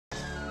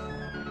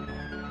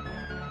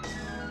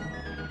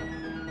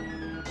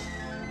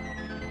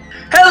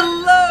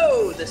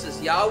this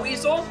is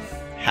Yaweasel.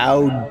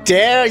 How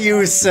dare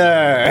you,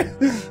 sir?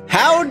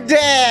 How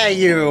dare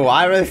you?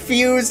 I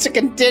refuse to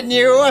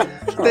continue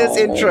this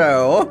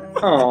intro.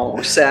 Oh,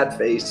 sad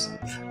face.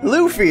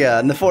 Lufia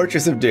in the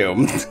Fortress of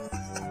Doom.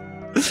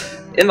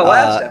 In the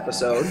last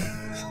episode.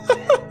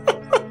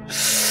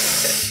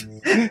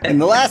 In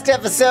the last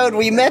episode,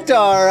 we met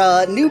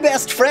our new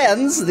best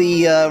friends,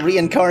 the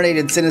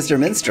reincarnated Sinister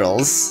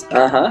Minstrels.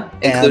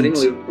 Including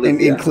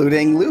Lufia.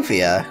 Including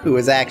Lufia, who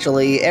is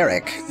actually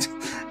Eric.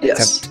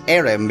 Yes. Except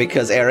Arim,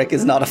 because Eric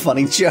is not a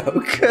funny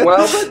joke.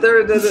 Well,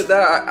 but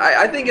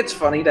I think it's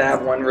funny to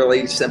have one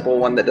really simple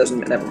one that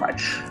doesn't... Never mind.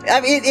 I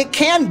mean, it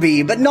can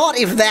be, but not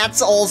if that's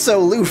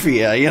also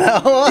Lufia, you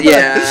know?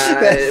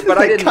 Yeah, but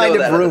I didn't know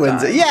that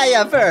ruins at the it. time.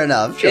 Yeah, fair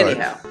enough, sure.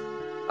 Anyhow,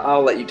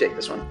 I'll let you take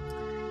this one.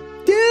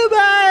 Doom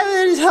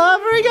Island is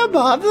hovering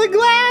above the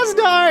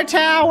Glassdar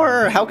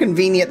Tower. How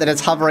convenient that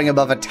it's hovering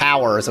above a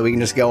tower, so we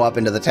can just go up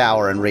into the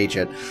tower and reach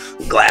it.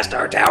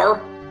 Glassdar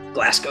Tower?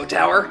 Glasgow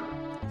Tower?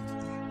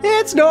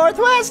 It's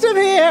northwest of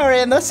here,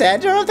 in the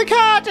center of the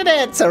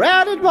continent,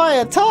 surrounded by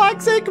a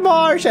toxic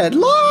marsh and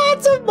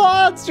lots of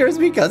monsters,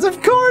 because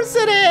of course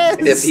it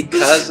is! Yeah,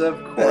 because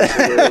of course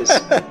it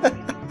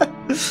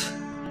is.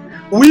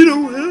 We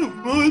don't have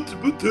much,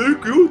 but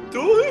take your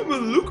time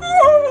and look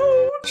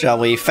around. Shall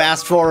we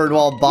fast forward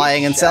while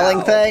buying and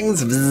selling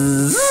things?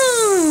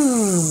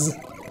 Bzzz.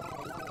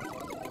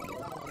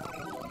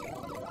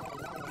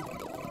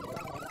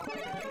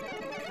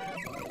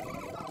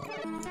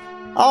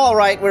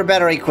 Alright, we're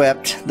better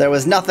equipped. There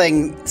was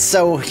nothing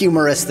so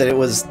humorous that it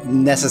was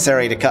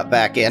necessary to cut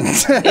back in.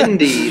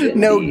 Indeed.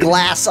 No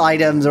glass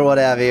items or what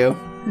have you.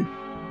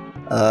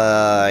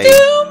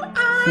 Doom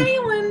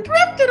Island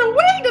drifted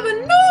away to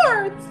the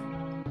north!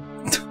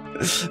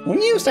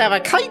 We used to have a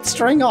kite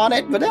string on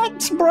it, but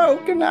that's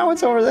broke and now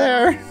it's over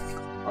there.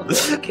 I'll go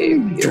in the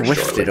cave here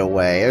Drifted shortly.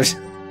 away.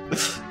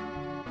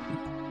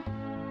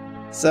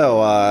 So,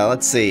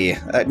 let's see.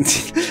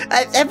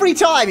 Every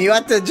time you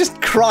have to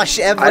just crush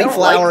every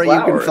flower you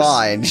can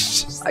find.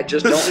 I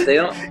just don't,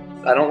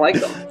 I don't like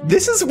them.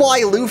 This is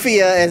why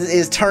Lufia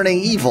is turning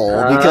evil,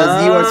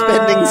 because you are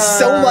spending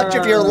so much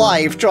of your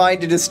life trying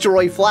to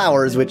destroy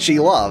flowers, which she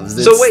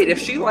loves. So wait, if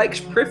she likes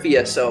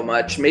Prifia so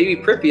much, maybe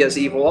Prifia's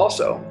evil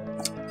also.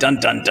 Dun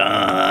dun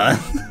dun.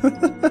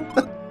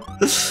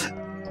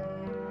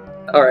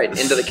 Alright,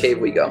 into the cave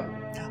we go.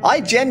 I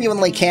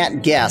genuinely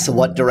can't guess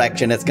what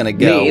direction it's going to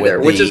go. Me either,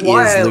 with which is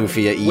why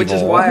Lufia evil. Which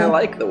is why I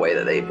like the way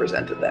that they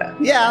presented that.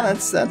 Yeah,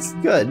 that's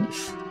good.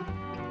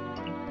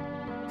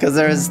 Because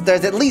there's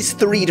at least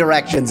 3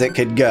 directions it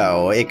could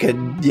go. It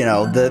could, you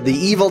know, the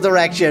evil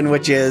direction,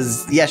 which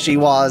is yes she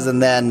was,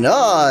 and then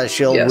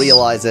she'll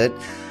realize it.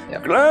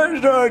 Yep.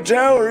 Glassdar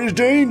Tower is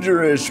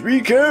dangerous. Be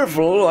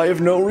careful. I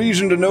have no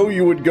reason to know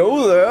you would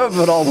go there,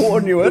 but I'll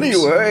warn you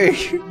anyway.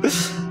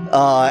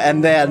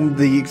 And then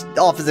the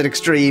opposite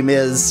extreme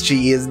is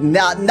she is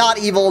not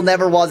evil,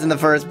 never was in the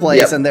first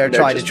place, and they're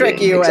trying to trick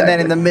you. And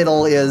then in the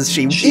middle is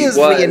she is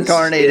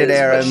reincarnated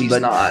Aaron,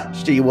 but not.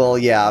 She will,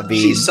 be.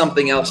 She's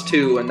something else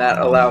too, and that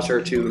allows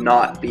her to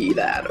not be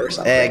that or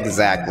something.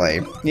 Exactly.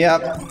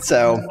 Yep.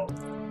 So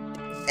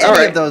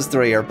any of those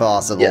 3 are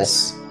possible.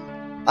 Yes.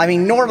 I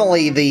mean,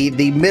 normally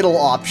the middle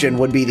option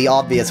would be the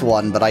obvious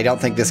one, but I don't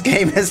think this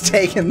game has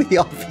taken the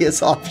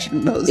obvious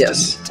option.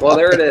 Well,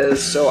 there it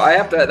is. So I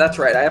have to. That's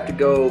right. I have to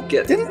go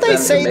get. Didn't they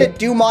say that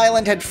Doom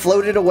Island had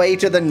floated away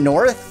to the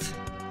north?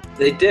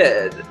 They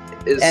did.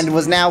 And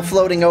was now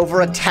floating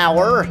over a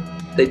tower?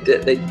 They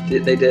did.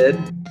 They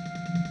did.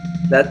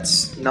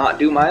 That's not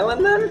Doom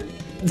Island then.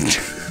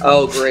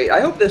 Oh, great. I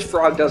hope this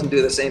frog doesn't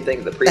do the same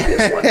thing the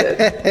previous one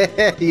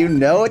did. You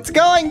know it's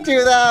going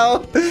to,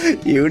 though.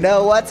 You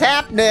know what's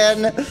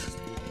happening.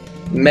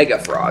 Mega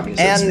Frog is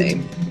its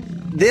name.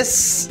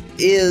 This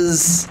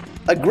is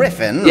a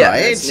griffin, right? Yeah,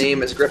 its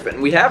name is Griffin.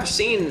 We have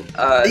seen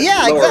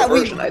lower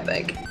version, I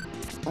think.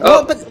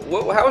 Well, but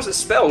how was it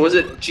spelled? Was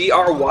it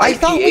G-R-Y-P-H-O-N? I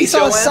thought we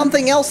saw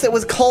something else that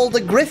was called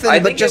a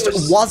griffin, but just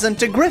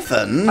wasn't a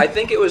griffin. I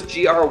think it was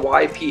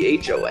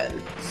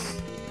G-R-Y-P-H-O-N.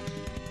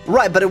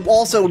 Right, but it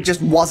also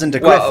just wasn't a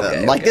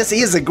griffin. This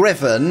is a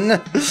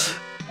griffin,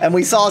 and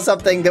we saw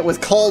something that was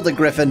called a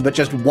griffin, but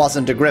just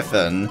wasn't a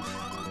griffin,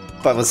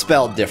 but was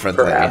spelled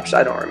differently. Perhaps,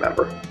 I don't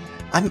remember.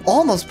 I'm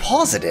almost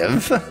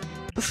positive.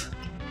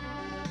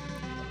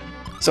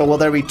 So will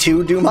there be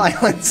 2 Doom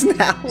Islands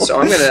now? So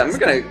I'm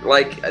gonna,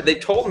 like, they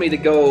told me to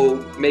go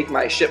make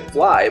my ship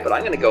fly, but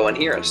I'm gonna go in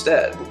here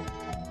instead.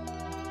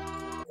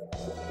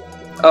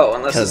 Oh,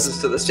 unless this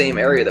is to the same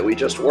area that we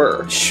just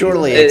were.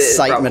 Surely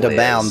excitement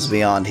abounds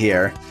beyond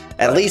here.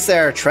 At least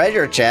there are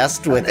treasure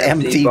chests with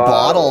empty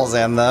bottles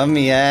in them.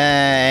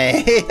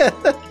 Yay!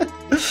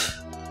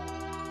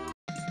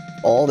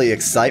 All the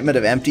excitement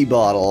of empty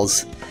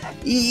bottles.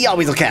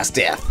 Always will cast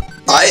death.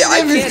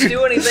 I can't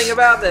do anything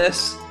about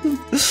this.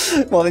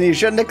 Well, then you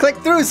shouldn't have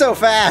clicked through so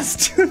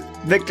fast.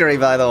 Victory,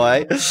 by the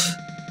way.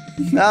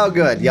 Oh,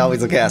 good. Always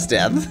will cast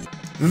death.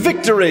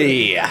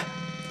 Victory!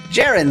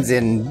 Jaren's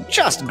in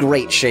just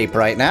great shape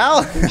right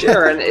now.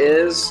 Jaren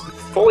is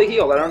fully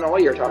healed. I don't know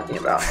what you're talking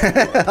about.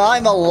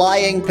 I'm a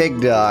lying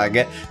pig dog.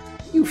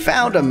 You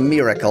found a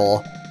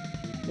miracle.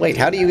 Wait,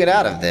 how do you get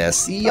out of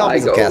this?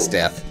 Yobbies will cast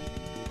death.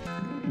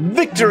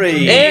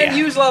 Victory! And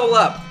use level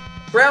up.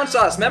 Brown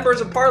sauce, members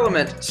of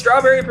parliament,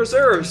 strawberry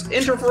preserves,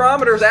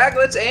 interferometers,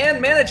 aglets,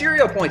 and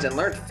managerial points. And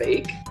learn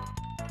fake.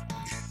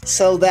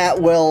 So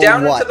that will,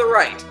 down and to the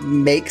right.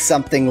 Make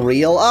something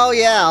real? Oh,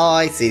 yeah. Oh,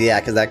 I see.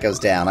 Yeah, because that goes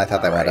down. I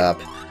thought that went up.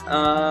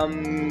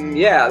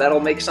 Yeah, that'll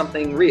make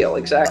something real,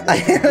 exactly.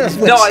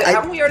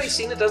 Haven't we already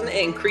seen it? Doesn't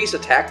it increase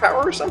attack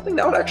power or something?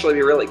 That would actually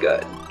be really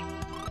good.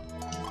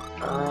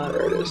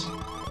 There it is.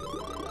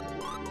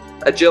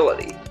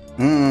 Agility.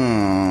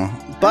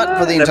 But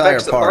for the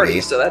entire party.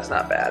 So that's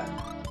not bad.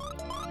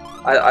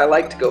 I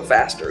like to go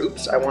faster.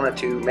 Oops, I wanted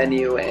to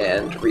menu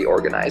and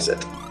reorganize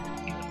it.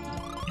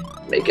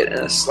 Make it in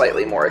a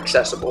slightly more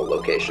accessible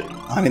location.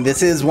 I mean,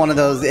 this is one of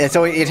those.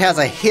 So it has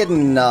a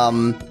hidden,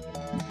 like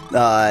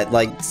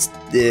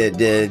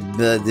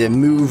the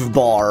move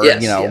bar,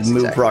 yes, move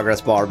exactly. progress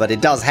bar, but it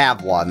does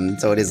have one,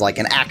 so it is like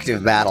an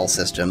active battle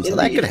system. So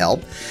that could help.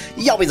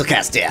 Yobbies will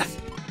cast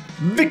death.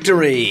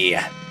 Victory.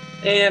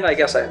 And I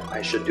guess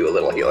I should do a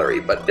little healery,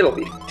 but it'll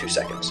be 2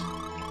 seconds.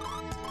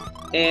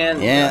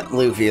 And yeah,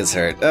 Lufia's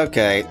hurt.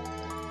 Okay.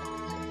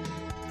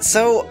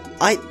 So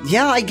I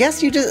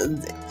guess you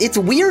just. It's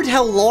weird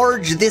how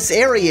large this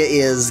area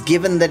is,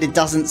 given that it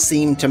doesn't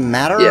seem to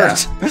matter. Yeah.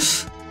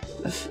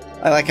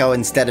 I like how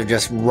instead of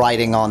just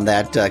riding on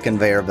that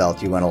conveyor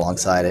belt, you went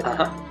alongside it.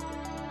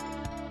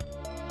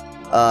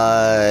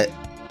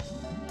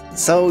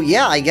 So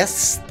yeah, I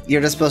guess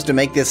you're just supposed to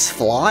make this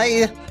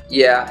fly?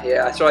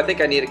 Yeah. So I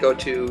think I need to go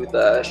to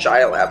the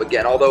Shia lab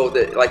again, although,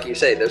 like you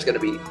say, there's going to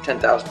be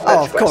 10,000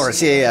 Oh, of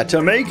course, yeah. To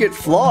make it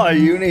fly,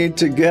 you need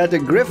to get a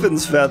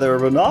griffin's feather,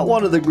 but not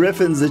one of the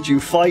griffins that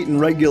you fight in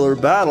regular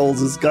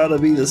battles. It's got to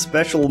be the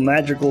special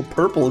magical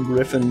purple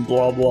griffin,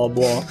 blah, blah,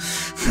 blah.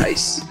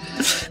 Nice.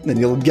 Then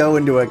you'll go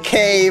into a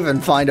cave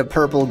and find a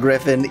purple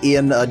griffin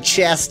in a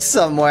chest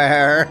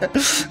somewhere.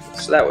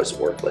 So that was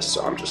worthless,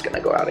 so I'm just going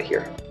to go out of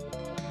here.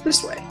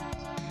 This way.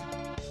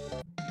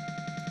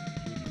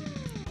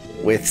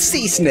 With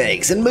sea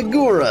snakes and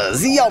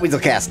maguras, Yobbies will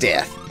cast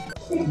death.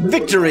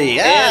 Victory!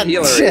 And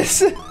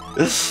healery.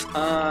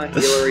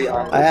 Healery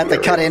on I have to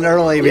cut in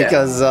early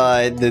because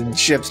the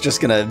ship's just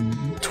gonna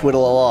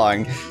twiddle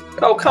along.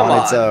 Oh, come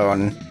on. Its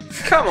own.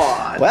 Come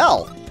on.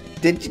 Well,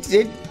 do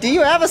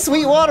you have a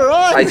Sweetwater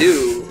on? I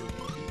do.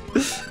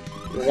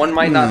 One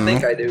might not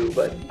think I do,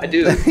 but I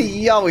do.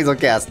 Yobbies will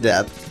cast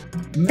death.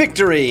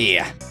 Victory!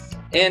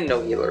 And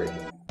no healery.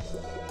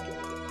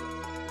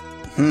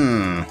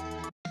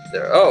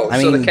 There. Oh, I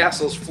so mean, the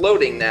castle's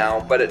floating now,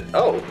 but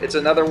it's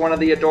another one of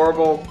the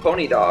adorable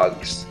pony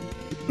dogs.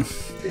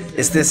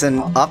 Is this an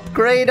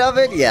upgrade of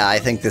it? Yeah, I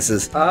think this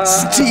is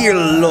Steel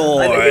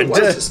Lord. I think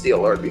it was a Steel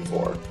Lord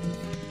before.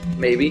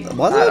 Maybe.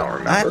 Was it? I don't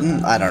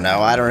remember. I don't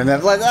know. I don't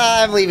remember.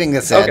 I'm leaving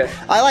this in. Okay.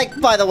 I like,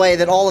 by the way,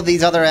 that all of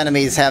these other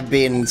enemies have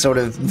been sort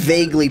of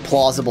vaguely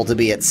plausible to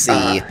be at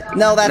sea.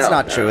 No, that's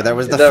not true. There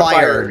was the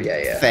fire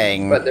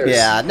thing. But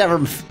never.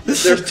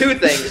 There's 2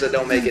 things that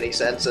don't make any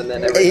sense, and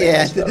then everything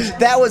else does.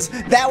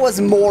 that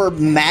was more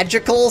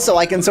magical, so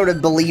I can sort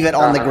of believe it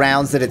on the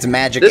grounds that it's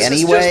magic anyway.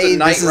 This is just a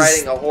knight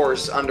riding a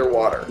horse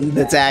underwater.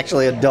 That's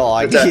actually a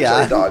dog. It's actually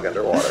a dog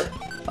underwater.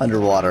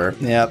 Underwater,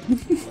 yep.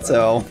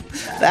 So,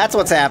 that's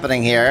what's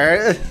happening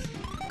here.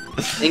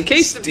 In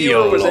case the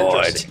viewer was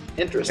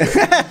interested.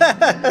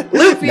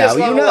 Lufia's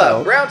level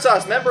up. Brown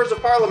sauce, members of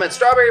parliament,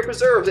 strawberry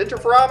preserves,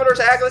 interferometers,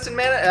 aglets, and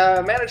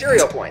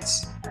managerial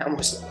points. I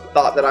almost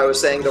thought that I was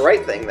saying the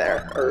right thing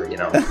there, or,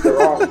 the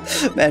wrong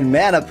thing. And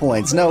mana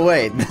points. No,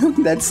 wait.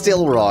 That's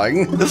still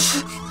wrong.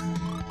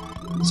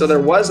 So there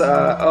was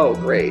oh,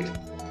 great.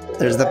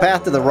 There's the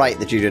path to the right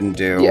that you didn't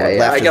do. Yeah,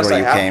 left I guess is where I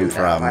you have came to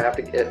from. I have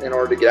to get, in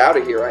order to get out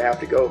of here, I have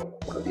to go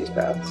one of these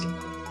paths.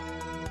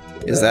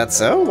 Is that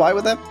so? Why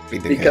would that be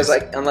the case? Because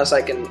unless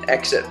I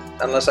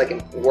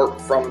can work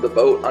from the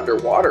boat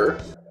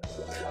underwater.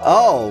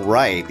 Oh,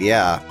 right,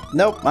 yeah.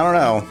 Nope, I don't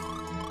know.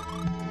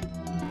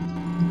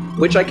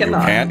 Which I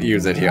cannot. You can't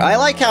use it here. I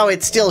like how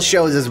it still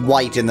shows as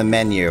white in the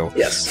menu.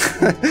 Yes.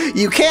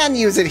 You can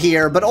use it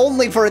here, but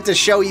only for it to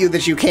show you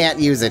that you can't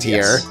use it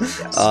here.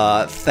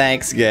 Yes.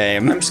 Thanks,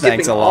 game. I'm skipping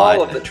Thanks a lot.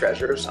 all of the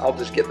treasures. I'll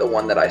just get the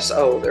one that I saw.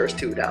 Oh, there's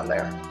 2 down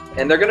there.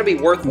 And they're going to be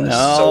worthless,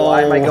 so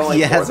why am I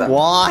going for them?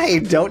 Why?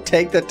 Don't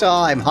take the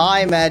time.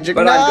 Hi, Magic.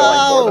 But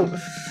I'm going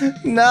for them.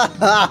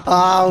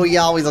 No! You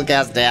always will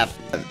cast death.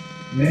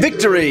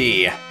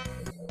 Victory!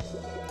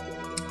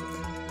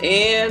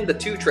 And the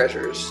 2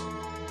 treasures.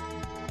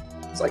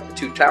 It's like the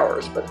 2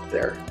 towers, but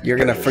they're... You're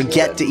going to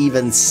forget to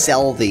even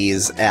sell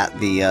these at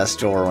the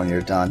store when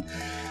you're done.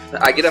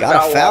 I get a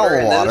foul water,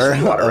 and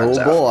then water runs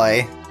out.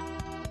 Boy.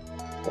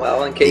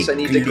 Well, in case I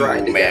need to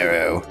grind again.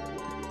 Marrow.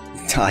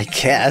 I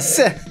guess.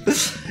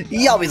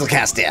 Yobbies will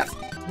cast death.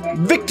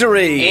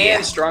 Victory!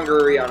 And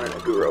stronger on an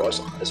Aguro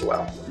as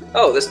well.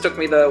 Oh, this took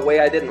me the way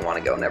I didn't want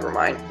to go. Never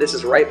mind. This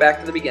is right back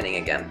to the beginning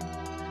again.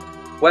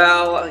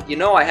 Well, you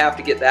know I have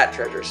to get that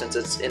treasure since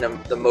it's in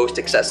the most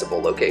inaccessible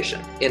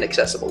location.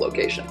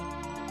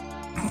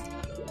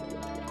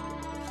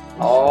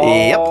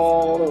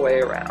 All the way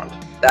around.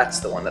 That's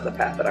the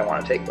path that I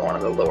want to take, the one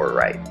on the lower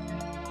right.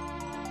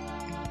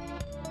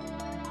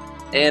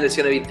 And it's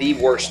going to be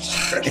the worst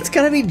treasure. It's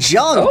going to be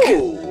junk.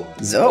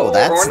 Oh,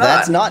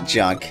 that's not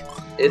junk.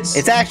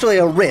 It's actually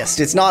a wrist.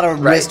 It's not a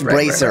wrist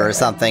bracer or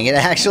something. It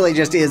actually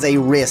just is a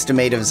wrist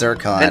made of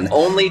zircon. And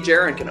only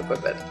Jaren can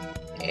equip it.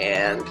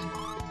 And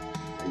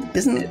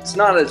it's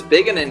not as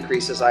big an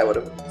increase as I would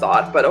have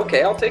thought, but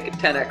okay, I'll take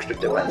 10 extra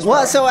defense.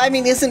 Well, so I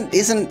mean, isn't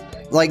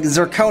like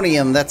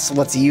zirconium? That's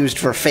what's used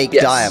for fake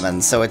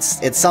diamonds. So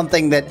it's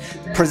something that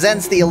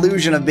presents the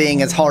illusion of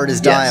being as hard as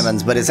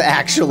diamonds, but is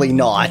actually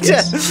not.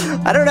 Yes.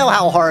 I don't know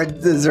how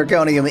hard the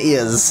zirconium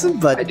is,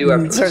 but I do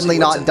have to certainly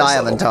not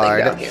diamond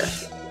hard. Down here.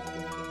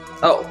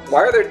 Oh, why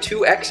are there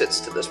 2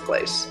 exits to this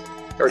place?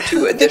 Or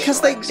 2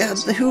 additional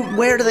exits?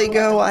 Where do they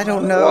go? I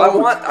don't know.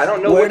 Well, I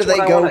don't know where which do they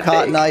one go,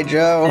 Cotton Eye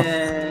Joe?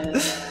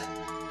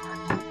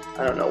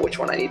 I don't know which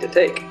one I need to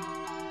take.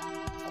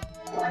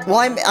 Well,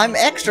 I'm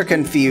extra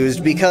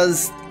confused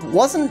because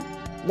wasn't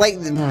like,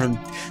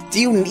 do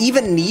you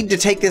even need to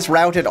take this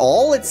route at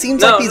all? It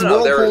seems like these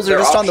whirlpools are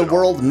just optional on the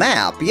world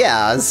map.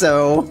 Yeah,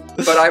 so.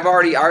 But I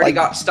already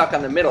got stuck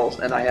on the middle,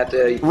 and I had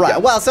to.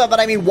 Right. Well, but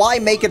I mean, why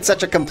make it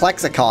such a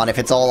complexicon if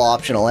it's all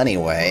optional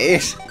anyway?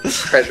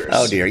 Treasures.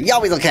 Oh dear.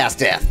 Yahweh will cast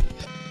death.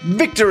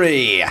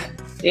 Victory.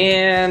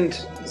 And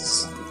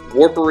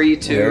warpery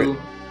to.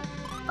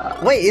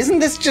 Wait, isn't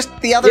this just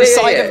the other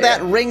side of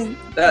that ring?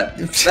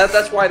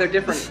 That's why they're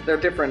different. They're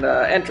different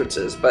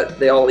entrances, but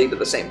they all lead to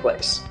the same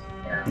place.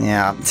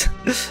 Yeah.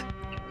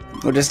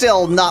 Which is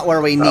still not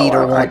where we need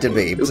or want to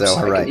be. Oops, so,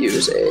 I can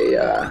use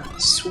a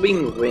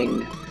swing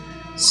wing,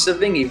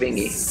 swingy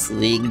vingy.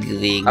 Swing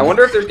wing. I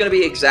wonder if there's going to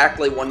be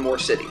exactly one more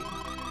city.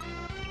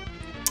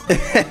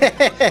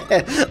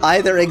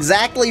 Either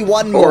exactly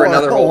one more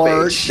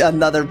or page.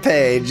 Another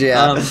page,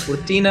 yeah.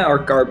 Latina or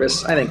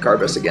Garbus? I think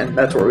Garbus again.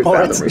 That's where we found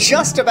them recently. It's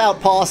just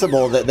about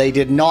possible that they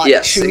did not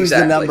choose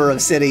the number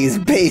of cities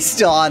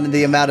based on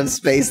the amount of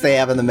space they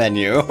have in the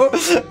menu.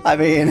 I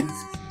mean,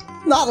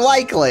 not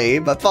likely,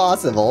 but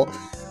possible.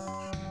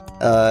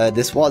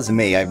 This was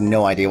me. I have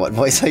no idea what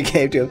voice I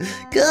gave to him.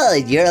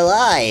 Good, you're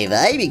alive.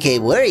 I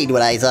became worried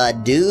when I saw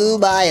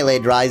Doom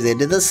Island rise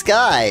into the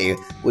sky,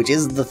 which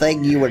is the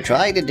thing you were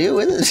trying to do,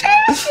 isn't it?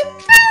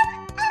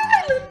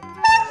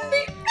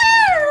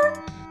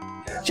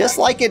 Just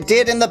like it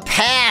did in the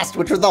past,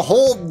 which was the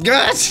whole...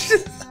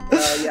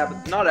 Yeah,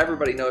 but not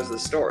everybody knows the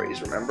stories,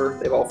 remember?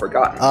 They've all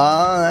forgotten.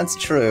 That's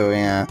true,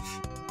 yeah.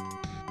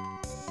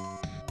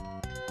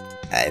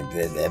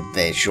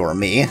 Sure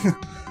me.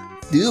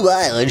 Doom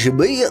Island should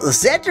be at the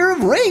center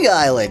of Ring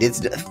Island. It's...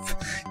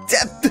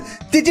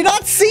 Did you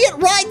not see it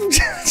right?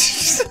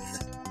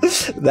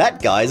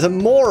 That guy's a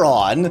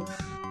moron.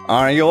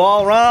 Are you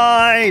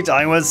alright?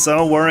 I was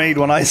so worried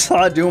when I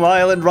saw Doom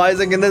Island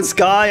rising in the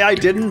sky, I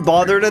didn't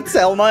bother to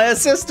tell my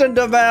assistant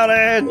about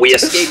it. We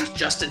escaped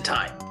just in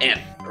time. And,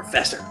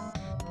 Professor.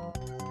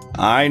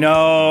 I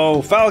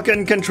know,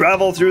 Falcon can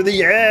travel through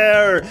the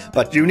air,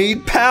 but you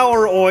need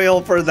power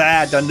oil for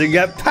that, and to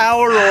get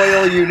power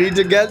oil you need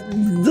to get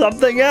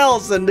something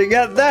else, and to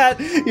get that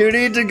you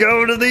need to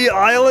go to the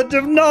Island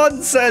of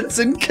Nonsense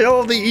and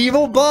kill the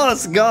evil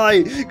boss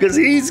guy, because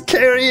he's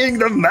carrying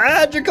the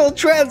magical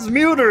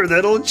transmuter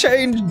that'll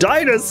change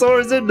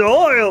dinosaurs into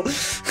oil.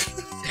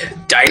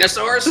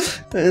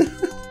 Dinosaurs?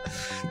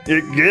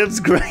 It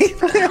gives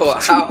great lift.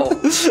 Wow.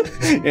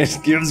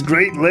 It gives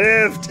great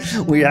lift.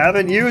 We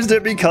haven't used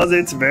it because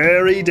it's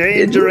very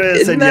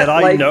dangerous, and yet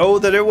I know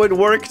that it would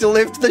work to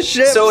lift the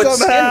ship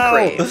somehow.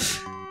 It's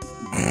skin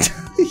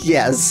cream.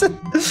 Yes.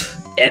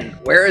 And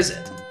where is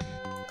it?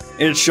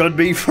 It should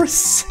be for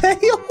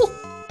sale.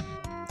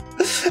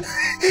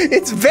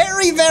 It's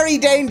very, very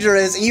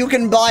dangerous. You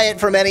can buy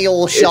it from any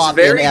old shop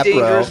in Epro. It's very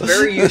dangerous,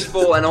 very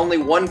useful, and only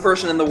one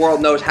person in the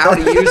world knows how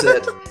to use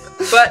it.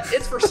 But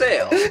it's for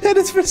sale. And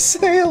it's for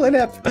sale in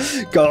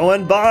Epro. Go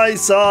and buy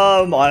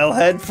some. I'll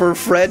head for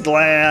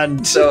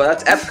Fredland. So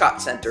that's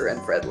Epcot Center in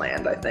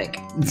Fredland, I think.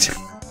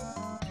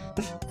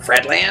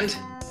 Fredland?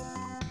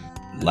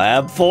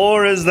 Lab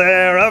 4 is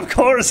there. Of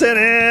course it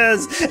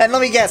is. And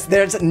let me guess,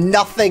 there's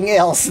nothing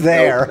else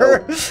there.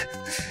 Nope.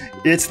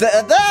 It's the...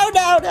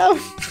 No.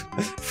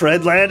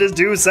 Fredland is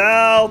due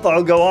south.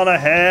 I'll go on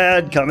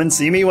ahead. Come and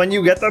see me when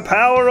you get the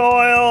power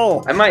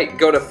oil. I might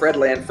go to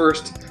Fredland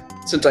first,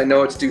 since I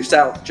know it's due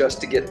south, just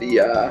to get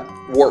the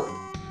warp.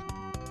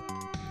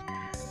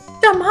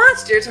 The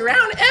monsters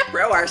around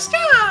Epro are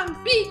strong.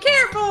 Be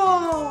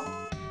careful.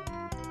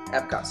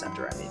 Epcot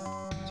Center, I mean.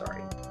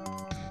 Sorry.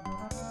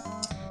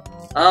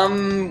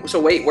 So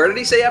wait, where did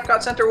he say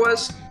Epcot Center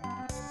was?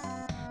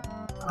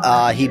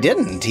 He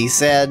didn't. He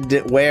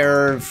said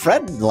where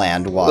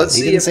Fredland was.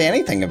 He didn't say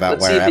anything about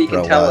where Epro was. Let's see if he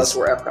can tell us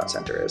where Epcot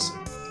Center is.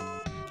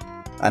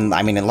 And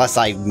I mean, unless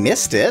I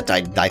missed it,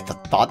 I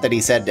thought that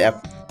he said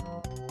there.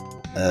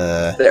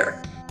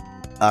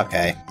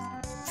 Okay.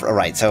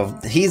 right, so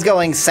he's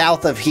going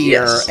south of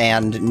here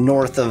and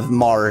north of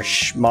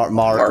Marsh.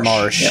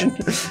 Marsh. Yeah.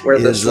 Where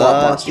the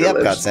swamp monster the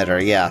Epcot lives. Center,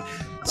 yeah.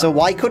 So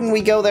why couldn't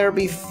we go there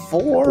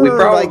before? We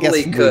probably I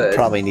guess could. We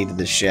probably needed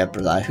the ship,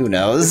 or who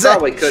knows? We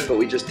probably could, but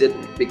we just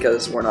didn't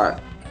because we're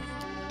not.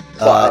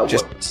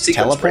 Just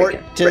teleport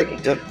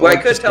breaking. Well, I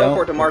could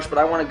teleport to Marsh, but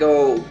I want to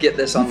go get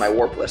this on my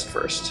warp list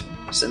first,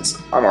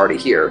 since I'm already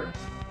here.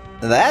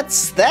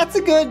 That's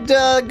a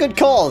good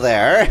call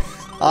there.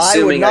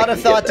 I would not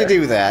have thought to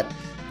do that.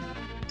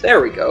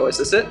 There we go. Is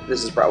this it?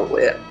 This is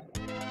probably it.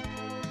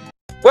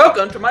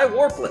 Welcome to my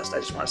warp list. I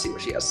just want to see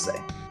what she has to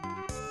say.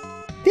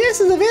 This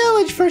is a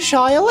village for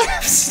Shia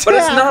Labs. But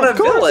it's not a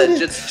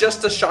village. It's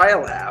just a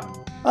Shia Lab.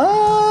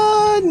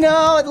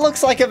 No, it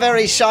looks like a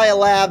very Shia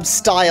Lab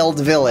styled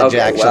village,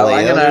 actually. Well,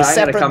 I'm gonna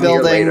separate come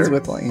buildings here later.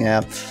 with,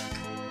 yeah.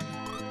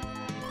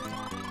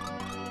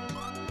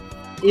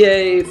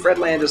 Yay,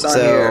 Fredland is on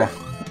here.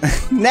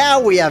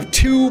 Now we have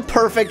 2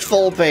 perfect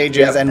full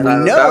pages, and we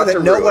know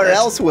that nowhere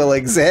else will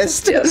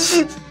exist.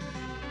 Yes.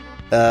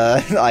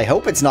 I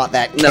hope it's not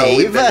that cave. No,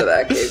 we've been to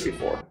that cave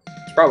before.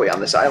 It's probably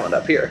on this island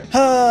up here.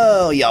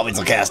 Oh, you always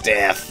will cast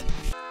death.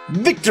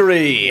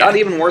 Victory! Not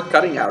even worth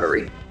cutting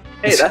outery.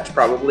 Hey, that's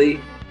probably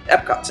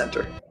Epcot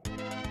Center.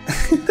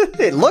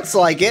 It looks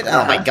like it.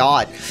 Oh my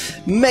god.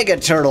 Mega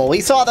Turtle. We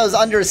saw those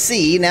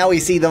undersea, now we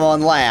see them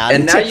on land.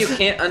 And now you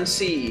can't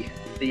unsee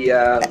the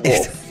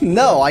wolf.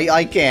 No,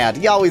 I can't.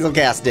 You always will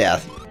cast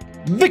death.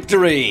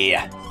 Victory!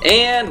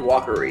 And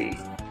Walkery.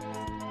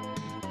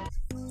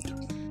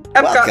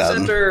 Epcot Welcome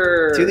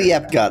Center! To the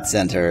Epcot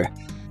Center.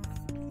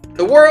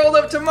 The world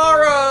of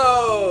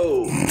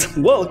tomorrow!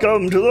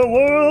 Welcome to the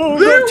world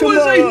There of tomorrow!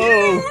 was a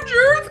huge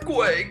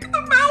earthquake!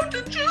 The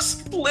mountain just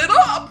split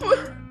up!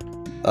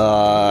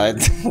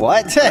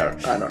 What?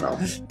 I don't know.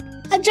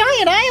 A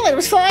giant island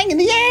was flying in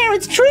the air!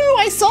 It's true,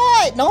 I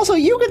saw it! And also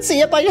you could see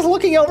it by just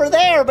looking over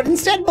there, but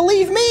instead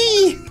believe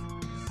me!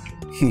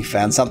 You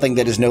found something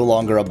that is no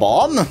longer a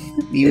bomb?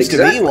 Used to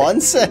be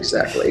once.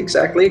 Exactly.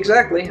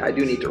 I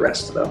do need to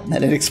rest, though.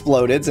 And it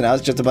exploded, so now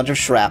it's just a bunch of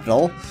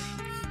shrapnel.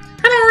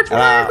 Hello, it's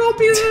Marco.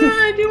 Do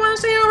you want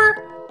to stay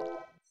over?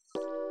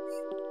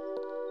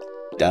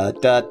 Da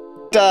da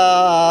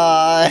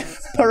da!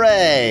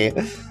 Hooray!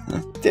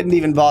 Didn't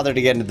even bother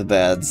to get into the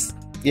beds.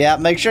 Yeah,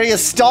 make sure you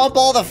stomp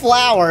all the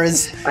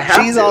flowers.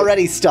 She's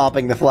already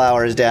stomping the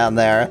flowers down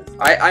there.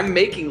 I'm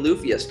making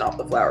Lufia stomp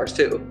the flowers,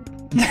 too.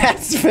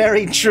 That's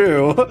very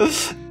true.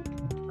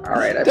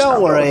 Alright,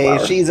 don't worry,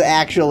 she's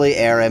actually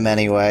Aram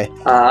anyway.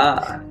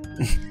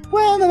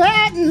 Well, the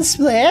mountain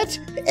split.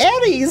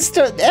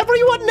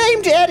 Everyone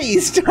named Eddie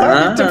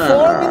started to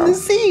form in the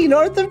sea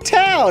north of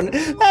town.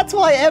 That's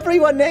why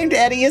everyone named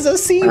Eddie is a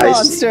sea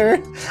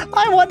monster.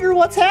 I wonder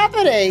what's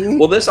happening.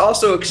 Well, this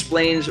also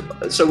explains.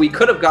 So we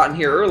could have gotten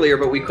here earlier,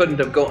 but we couldn't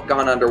have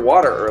gone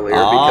underwater earlier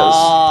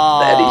because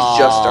the eddies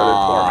just started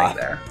forming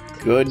there.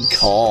 Good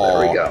call. So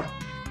there we go.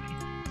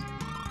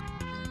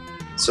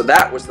 So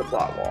that was the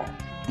plot wall.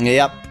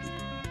 Yep.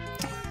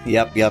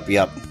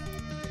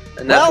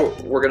 And that's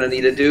what we're going to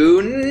need to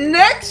do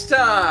next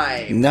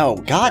time! No,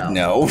 God,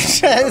 no.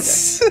 What? I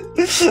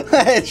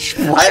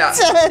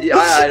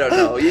don't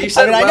know. You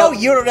said I know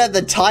you read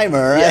the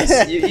timer.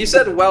 Yes, you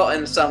said well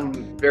in some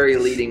very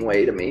leading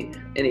way to me.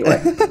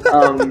 Anyway,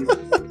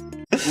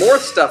 more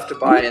stuff to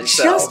buy and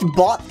sell. Just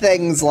bought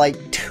things like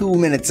 2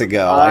 minutes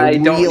ago. I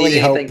don't really need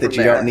hope that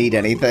you don't need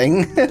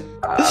anything.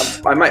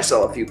 I might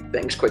sell a few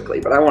things quickly,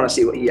 but I want to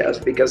see what he has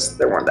because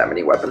there weren't that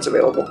many weapons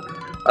available.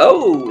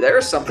 Oh,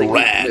 there's something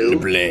new.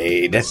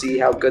 Blade. Let's see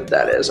how good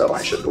that is. Oh,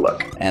 I should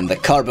look. And the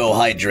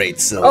carbohydrate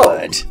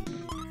sword.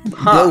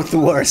 Both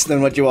worse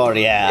than what you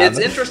already have. It's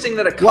interesting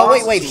that it costs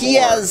Well, wait. He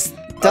has...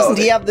 Doesn't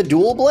he have the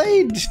dual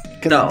blade?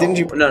 No, didn't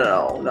you...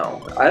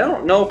 no. I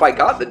don't know if I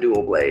got the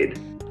dual blade.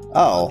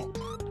 Oh.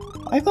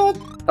 I thought...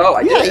 Oh,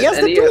 I did. He has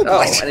the dual blade.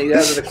 Oh, and he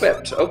has it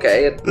equipped.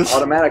 Okay, it's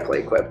automatically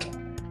equipped.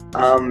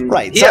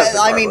 Right, so,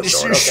 I mean,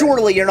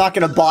 surely you're not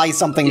going to buy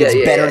something that's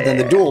better than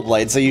the dual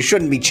blade, so you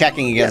shouldn't be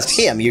checking against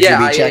him. You should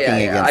be checking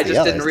against the others. I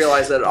just didn't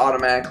realize that it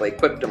automatically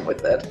equipped him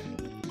with it.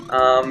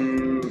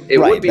 It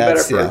would be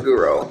better for a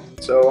Guro,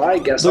 so I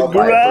guess I'll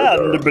buy it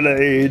for a Grand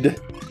Blade.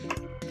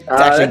 It's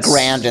actually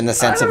grand in the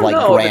sense of, like,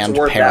 grandparent. It's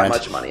worth that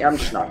much money. I'm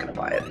just not going to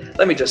buy it.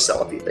 Let me just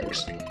sell a few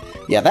things.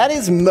 Yeah, that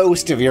is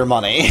most of your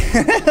money.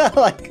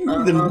 Like,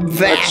 the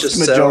vast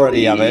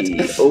majority of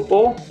it.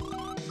 Opal.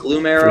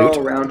 Gloom Arrow,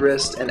 Round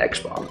Wrist, and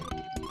X-Bomb.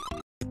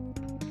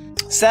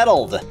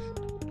 Settled.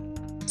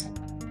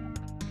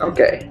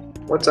 Okay,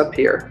 what's up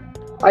here?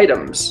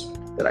 Items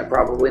that I'm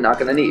probably not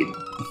going to need.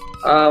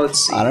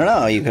 Let's see. I don't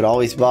know, you could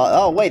always buy...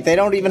 Oh, wait, they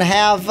don't even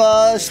have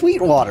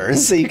Sweetwaters,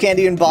 so you can't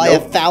even buy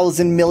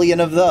 1,000 million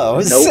of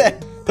those. Nope.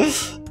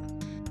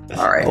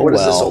 Alright, what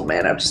does this old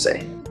man have to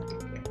say?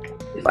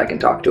 If I can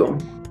talk to him.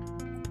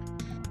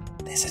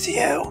 This is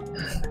you.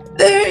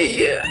 There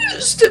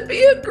used to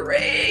be a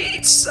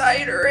great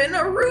cider in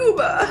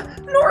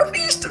Aruba,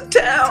 northeast of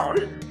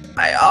town.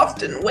 I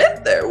often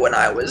went there when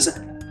I was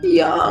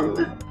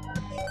young.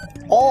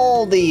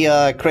 All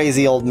the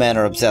crazy old men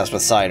are obsessed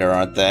with cider,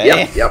 aren't they?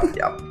 Yep.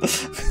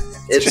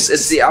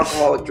 It's the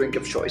alcoholic drink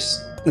of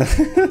choice.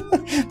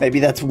 Maybe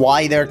that's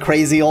why they're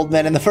crazy old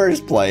men in the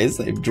first place.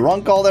 They've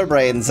drunk all their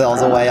brain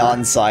cells away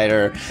on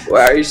cider.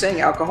 Well, are you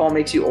saying alcohol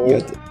makes you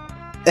old?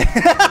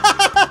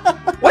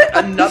 What?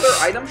 Another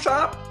item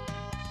shop?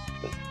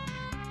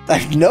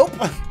 Nope.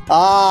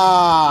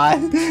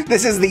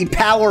 This is the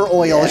power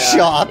oil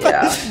shop.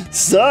 Yeah.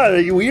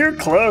 Sorry, we're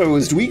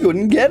closed. We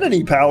couldn't get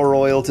any power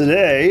oil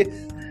today.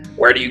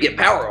 Where do you get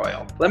power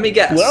oil? Let me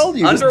guess. Well,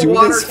 you just do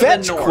this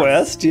fetch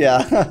quest,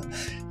 yeah.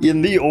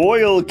 In the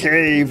oil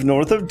cave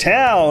north of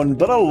town,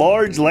 but a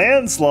large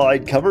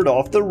landslide covered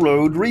off the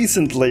road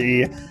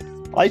recently.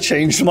 I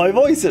changed my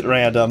voice at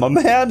random. A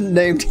man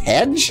named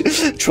Hedge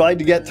tried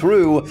to get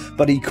through,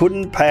 but he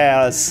couldn't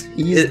pass.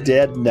 He's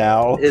dead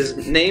now. His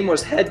name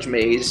was Hedge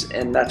Maze,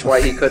 and that's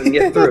why he couldn't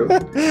get through.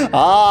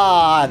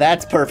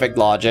 That's perfect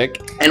logic.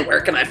 And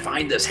where can I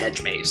find this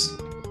Hedge Maze?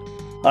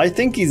 I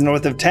think he's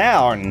north of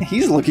town.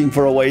 He's looking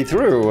for a way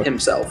through.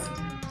 Himself.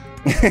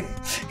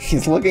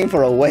 He's looking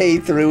for a way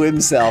through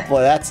himself.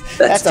 Well, that's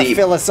a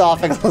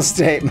philosophical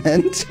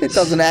statement. It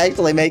doesn't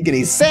actually make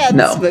any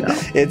sense, but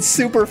it's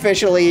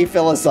superficially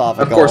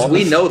philosophical. Of course,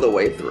 we know the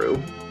way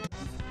through.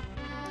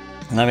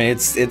 I mean,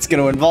 it's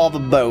going to involve a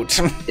boat. It's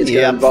going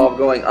to involve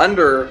going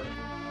under.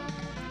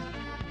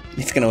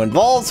 It's going to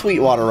involve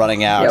Sweetwater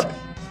running out. Yep.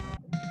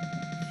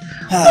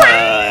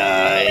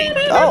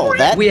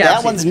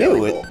 That one's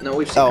new. Cool. No,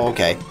 we've seen it.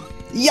 Okay.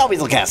 Yowie's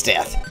will cast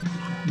death.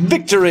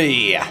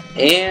 Victory!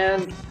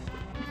 And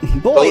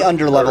boy,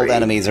 underleveled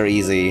enemies are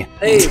easy.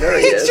 Hey, there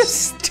he is. He's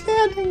just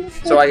standing there.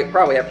 So I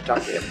probably have to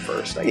talk to him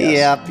first, I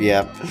guess.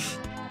 Yep.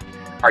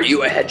 Are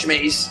you a Hedge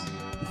Maze?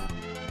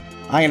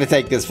 I'm gonna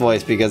take this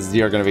voice because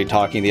you're gonna be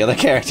talking the other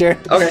character.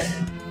 Okay.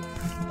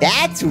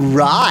 That's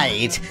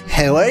right.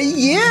 Who are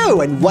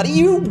you, and what do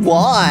you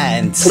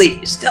want?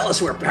 Please, tell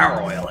us where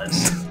power oil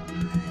is.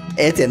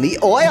 It's in the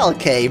oil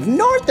cave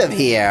north of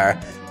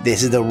here.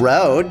 This is the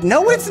road.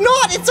 No, it's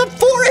not. It's a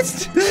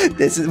forest.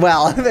 It's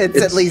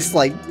at least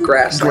like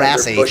grassy. Or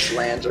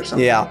bushlands or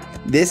something. Yeah.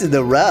 This is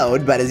the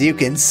road, but as you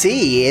can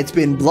see, it's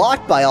been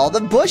blocked by all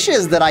the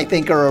bushes that I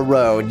think are a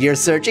road. You're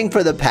searching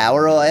for the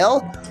power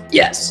oil?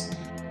 Yes.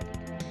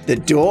 The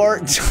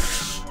door...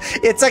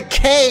 It's a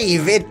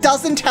cave. It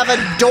doesn't have a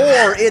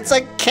door. It's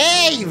a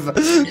cave.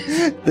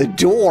 The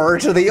door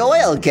to the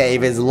oil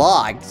cave is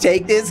locked.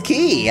 Take this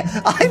key.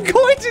 I'm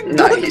going to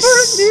look for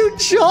a new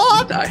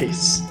job.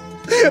 Nice.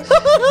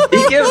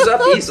 He gives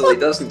up easily,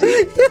 doesn't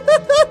he?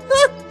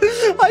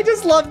 I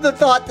just love the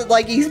thought that,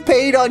 like, he's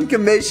paid on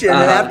commission,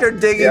 and after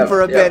digging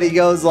for a bit, he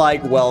goes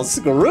like, well,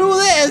 screw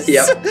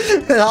this.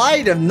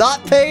 I am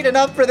not paid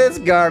enough for this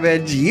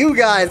garbage. You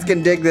guys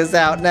can dig this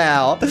out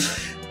now.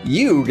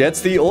 You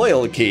gets the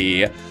oil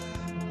key.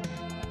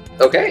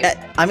 Okay.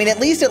 I mean, at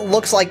least it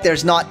looks like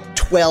there's not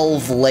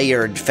 12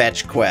 layered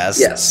fetch quests.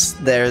 Yes.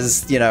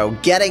 There's,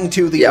 getting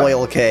to the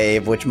oil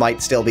cave, which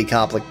might still be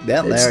complicated.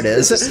 Yeah, there it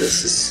is.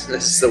 This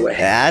is the way.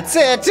 That's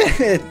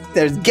it.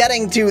 There's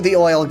getting to the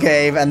oil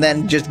cave, and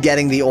then just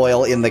getting the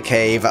oil in the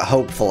cave,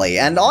 hopefully.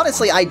 And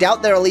honestly, I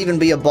doubt there'll even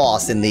be a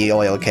boss in the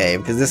oil cave,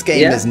 because this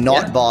game is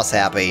not boss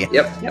happy.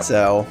 Yep.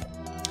 So...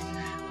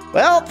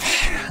 well,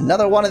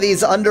 another one of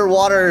these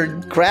underwater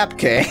crap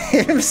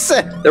caves.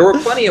 There were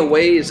plenty of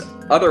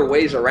other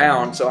ways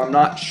around, so I'm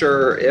not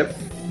sure if...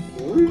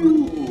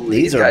 Ooh,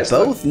 these are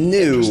both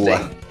new.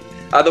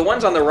 The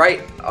ones on the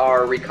right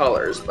are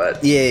recolors,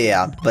 but...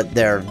 Yeah, but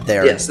they're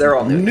yes, they're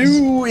all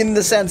new in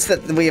the sense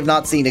that we have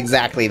not seen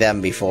exactly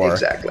them before.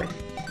 Exactly.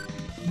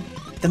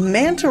 The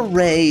manta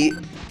ray...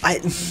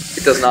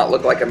 It does not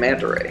look like a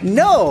manta ray.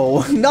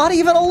 No, not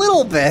even a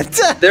little bit.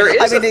 There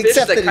is a fish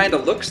that kind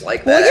of looks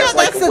like that. Well, yeah,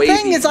 that's the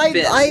thing is, I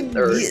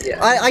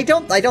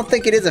don't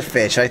think it is a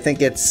fish. I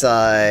think it's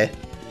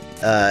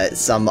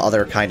some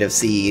other kind of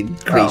sea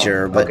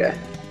creature. But okay.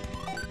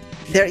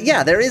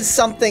 There is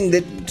something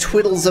that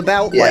twiddles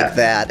about like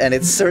that, and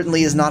it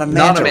certainly is not a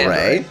manta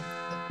ray.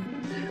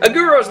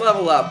 Aguro's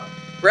level up.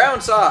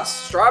 Brown sauce,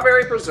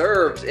 strawberry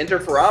preserves,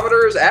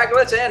 interferometers,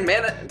 aglets, and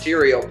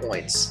managerial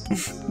points.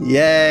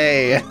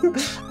 Yay!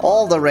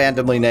 All the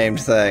randomly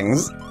named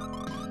things.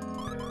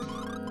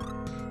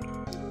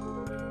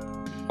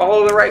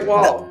 Follow the right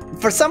wall.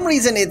 For some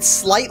reason, it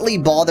slightly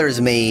bothers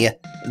me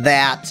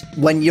that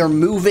when you're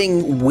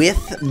moving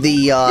with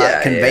the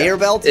conveyor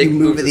belt, you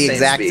move at the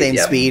exact same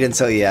speed, and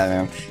so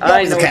I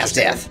know cast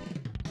death.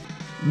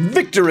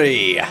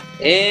 Victory!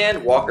 And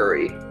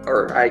walkery,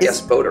 or I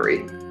guess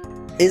boatery.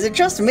 Is it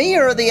just me,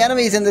 or are the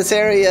enemies in this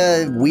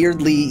area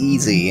weirdly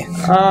easy?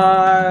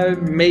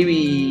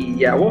 Maybe.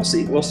 Yeah, we'll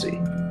see.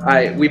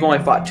 We've only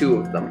fought 2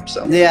 of them,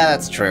 so. Yeah,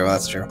 that's true.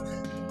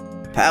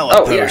 Power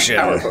potion.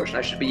 Yeah, power potion.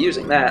 I should be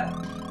using that.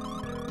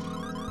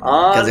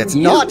 Because it's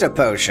not a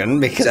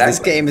potion, because this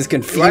game is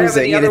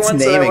confusing in its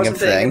naming of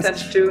things.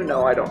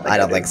 No, I don't think I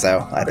don't think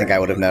so. I think I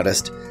would have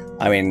noticed.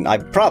 I mean, I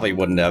probably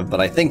wouldn't have, but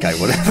I think I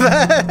would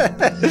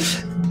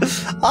have.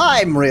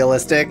 I'm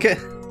realistic.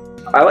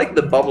 I like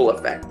the bubble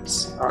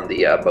effects on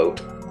the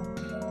boat.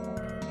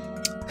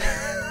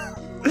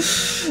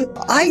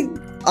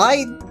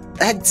 I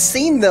had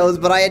seen those,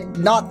 but I had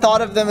not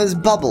thought of them as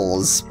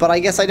bubbles. But I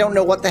guess I don't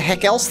know what the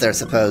heck else they're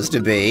supposed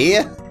to be.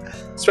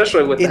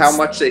 Especially with how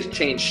much they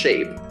change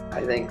shape.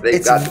 I think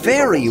they've got to be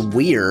very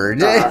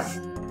weird.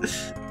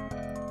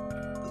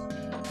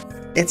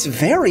 It's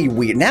very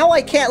weird. Now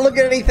I can't look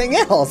at anything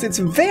else. It's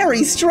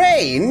very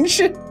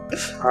strange.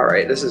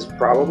 Alright, this is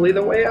probably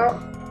the way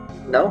out.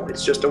 No,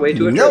 it's just a way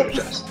to a treasure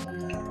chest.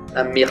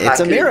 It's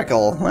a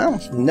miracle. Well,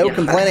 no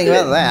complaining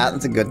about that.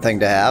 That's a good thing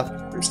to have.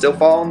 I'm still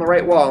following the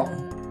right wall.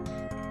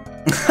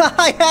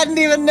 I hadn't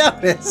even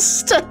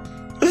noticed.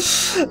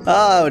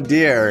 Oh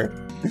dear.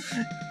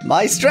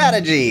 My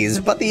strategies,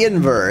 but the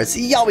inverse.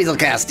 He always will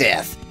cast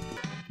death.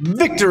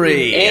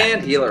 Victory!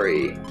 And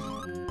healery.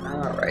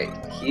 Alright.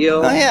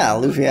 Heal. Oh yeah,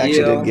 Lufia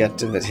actually did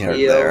get a bit hurt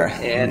there.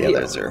 And the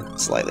others are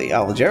slightly.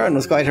 Oh, well, Jaren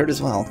was quite hurt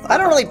as well. I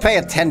don't really pay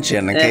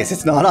attention in case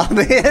it's not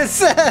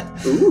obvious.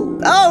 Ooh.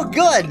 Oh,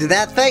 good.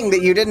 That thing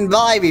that you didn't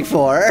buy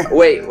before.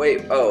 Wait.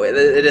 Oh, it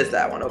is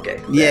that one.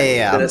 Okay.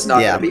 Yeah. Then it's not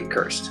going to be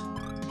cursed.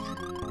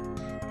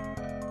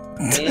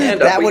 And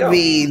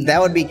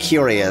that would be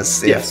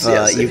curious if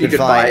you could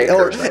find,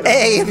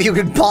 if you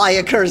could buy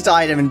a cursed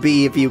item, and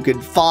B, if you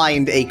could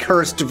find a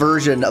cursed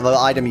version of an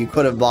item you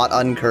could have bought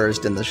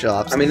uncursed in the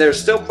shops. I mean,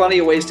 there's still plenty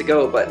of ways to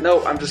go, but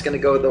no, I'm just going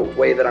to go the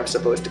way that I'm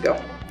supposed to go,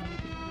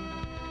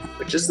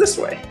 which is this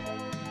way.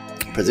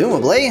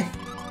 Presumably.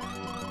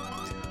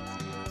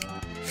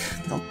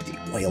 The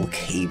oil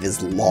cave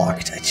is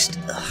locked. I just.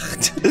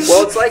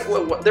 Well, it's like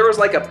there was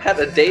like a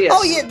Petadeus.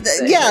 Oh yeah,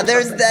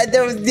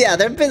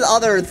 there've been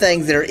other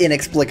things that are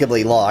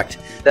inexplicably locked.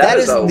 That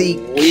is the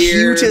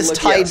cutest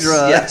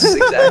Hydra. Yes,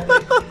 exactly.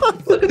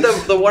 Look at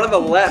the one on the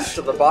left,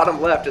 the bottom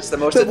left. It's the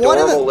most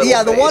adorable little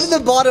face. The one in the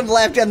bottom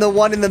left and the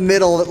one in the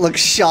middle that looks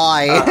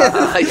shy.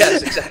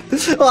 Yes,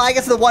 exactly. Well, I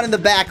guess the one in the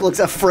back looks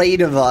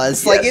afraid of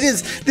us. Like it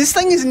is. This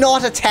thing is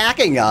not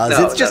attacking us.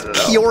 It's just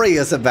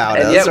curious about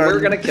us. And yet we're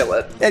gonna kill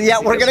it. And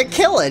yet we're gonna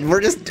kill it.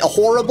 We're just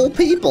horrible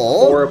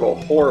people.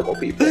 Horrible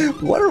people.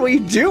 What are we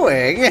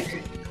doing?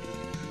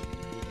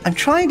 I'm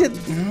trying to.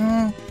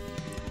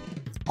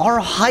 Are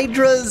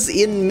hydras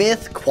in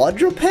myth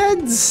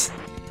quadrupeds?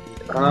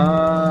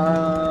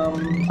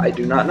 I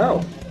do not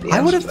know.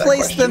 I would have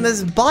placed them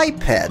as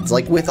bipeds,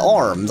 like with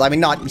arms. I mean,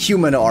 not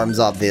human arms,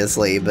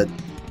 obviously, but.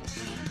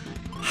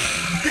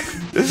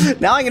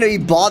 Now I'm going to be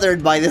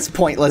bothered by this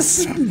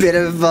pointless bit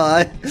of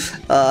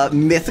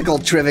mythical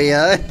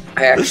trivia.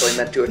 I actually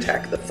meant to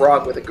attack the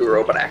frog with a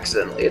Guro, but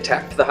accidentally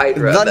attacked the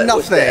Hydra. The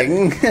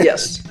nothing.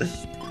 Yes.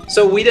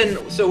 So we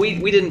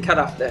didn't cut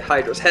off the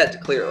Hydra's head,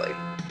 clearly.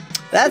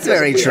 That's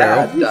very true.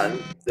 Had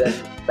done, then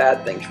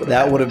bad things would have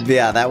happened.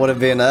 That would have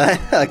been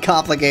a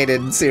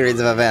complicated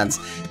series of events.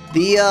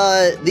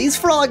 These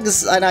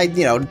frogs, and I,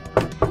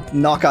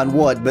 knock on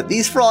wood, but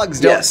these frogs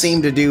don't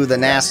seem to do the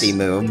nasty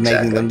move,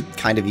 making them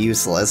kind of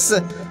useless.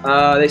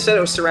 They said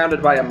it was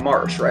surrounded by a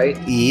marsh, right?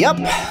 Yep.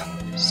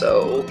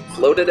 So,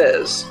 float it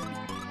is.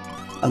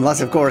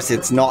 Unless, of course,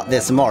 it's not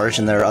this marsh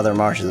and there are other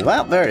marshes.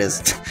 Well, there it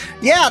is.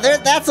 Yeah,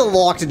 that's a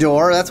locked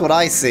door. That's what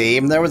I see.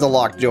 There was a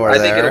locked door there.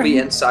 I think it'll be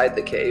inside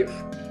the cave.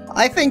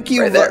 I think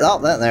you... Right there. Oh,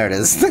 there it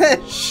is.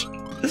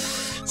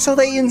 So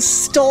they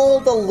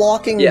installed a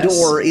locking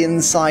door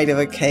inside of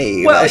a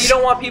cave. Well, you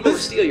don't want people to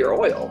steal your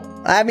oil.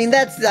 I mean,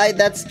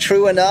 that's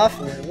true enough.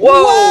 Whoa,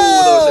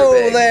 those are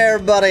big. There,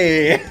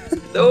 buddy.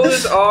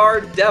 Those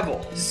are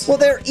devils. Well,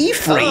 they're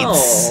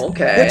Ifrits. Oh,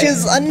 okay. Which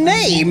is a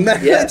name.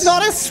 Yes. It's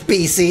not a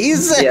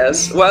species.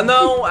 Yes. Well,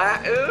 no,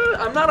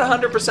 I'm not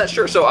 100%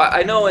 sure. So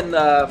I know in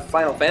the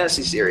Final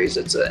Fantasy series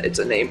it's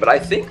a name, but I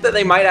think that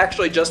they might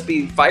actually just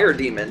be fire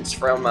demons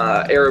from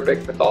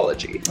Arabic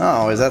mythology.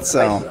 Oh, is that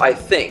so? I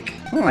think.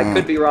 I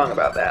could be wrong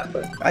about that,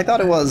 but I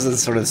thought it was a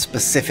sort of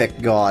specific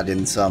god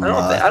in some.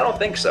 I don't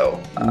think so.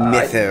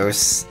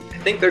 Mythos. I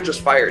think they're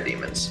just fire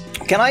demons.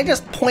 Can I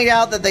just point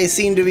out that they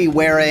seem to be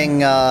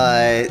wearing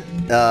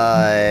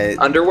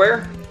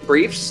underwear,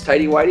 briefs,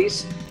 tighty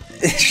whities?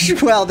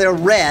 Well, they're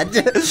red.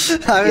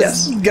 I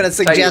was gonna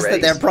suggest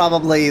that they're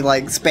probably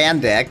like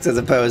spandex as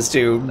opposed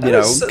to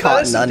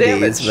cotton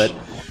undies, but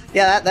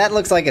yeah, that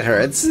looks like it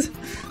hurts.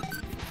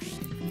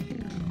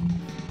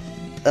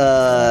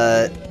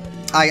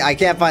 I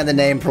can't find the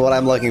name for what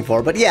I'm looking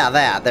for, but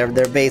yeah, they're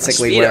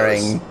basically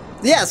wearing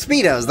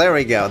Speedos. There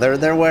we go.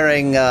 They're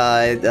wearing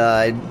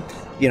fire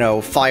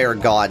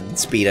god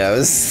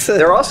Speedos.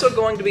 They're also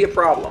going to be a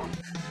problem.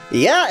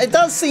 Yeah, it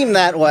does seem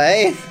that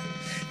way.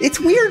 It's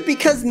weird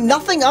because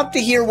nothing up to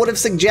here would have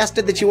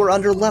suggested that you were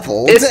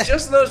under-leveled. It's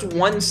just those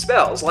one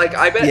spells. Like,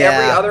 I bet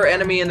every other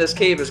enemy in this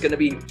cave is going to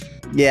be easy.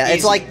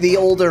 It's like the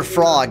older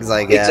frogs,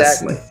 I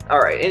guess. Exactly.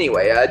 Alright,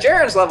 anyway,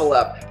 Jaren's level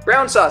up.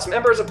 Brown sauce,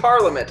 members of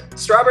parliament,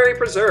 strawberry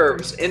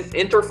preserves,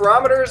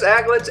 interferometers,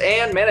 aglets,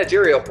 and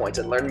managerial points,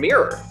 and learn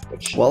mirror.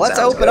 Well, let's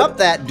open up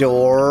that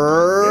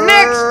door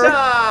next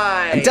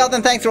time! Until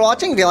then, thanks for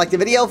watching. If you liked the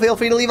video, feel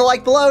free to leave a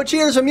like below.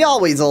 Cheers from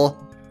Y'all Weasel.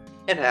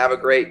 And have a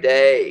great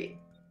day.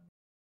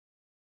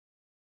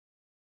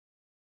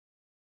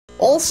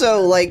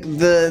 Also, like,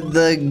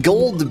 the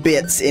gold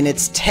bits in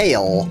its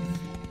tail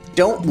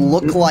don't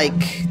look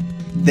like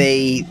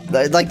they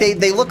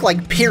look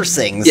like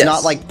piercings,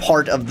 not like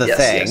part of the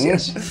thing.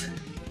 Yes.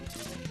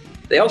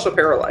 They also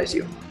paralyze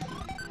you.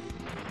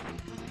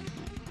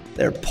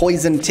 They're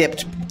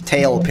poison-tipped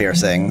tail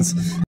piercings.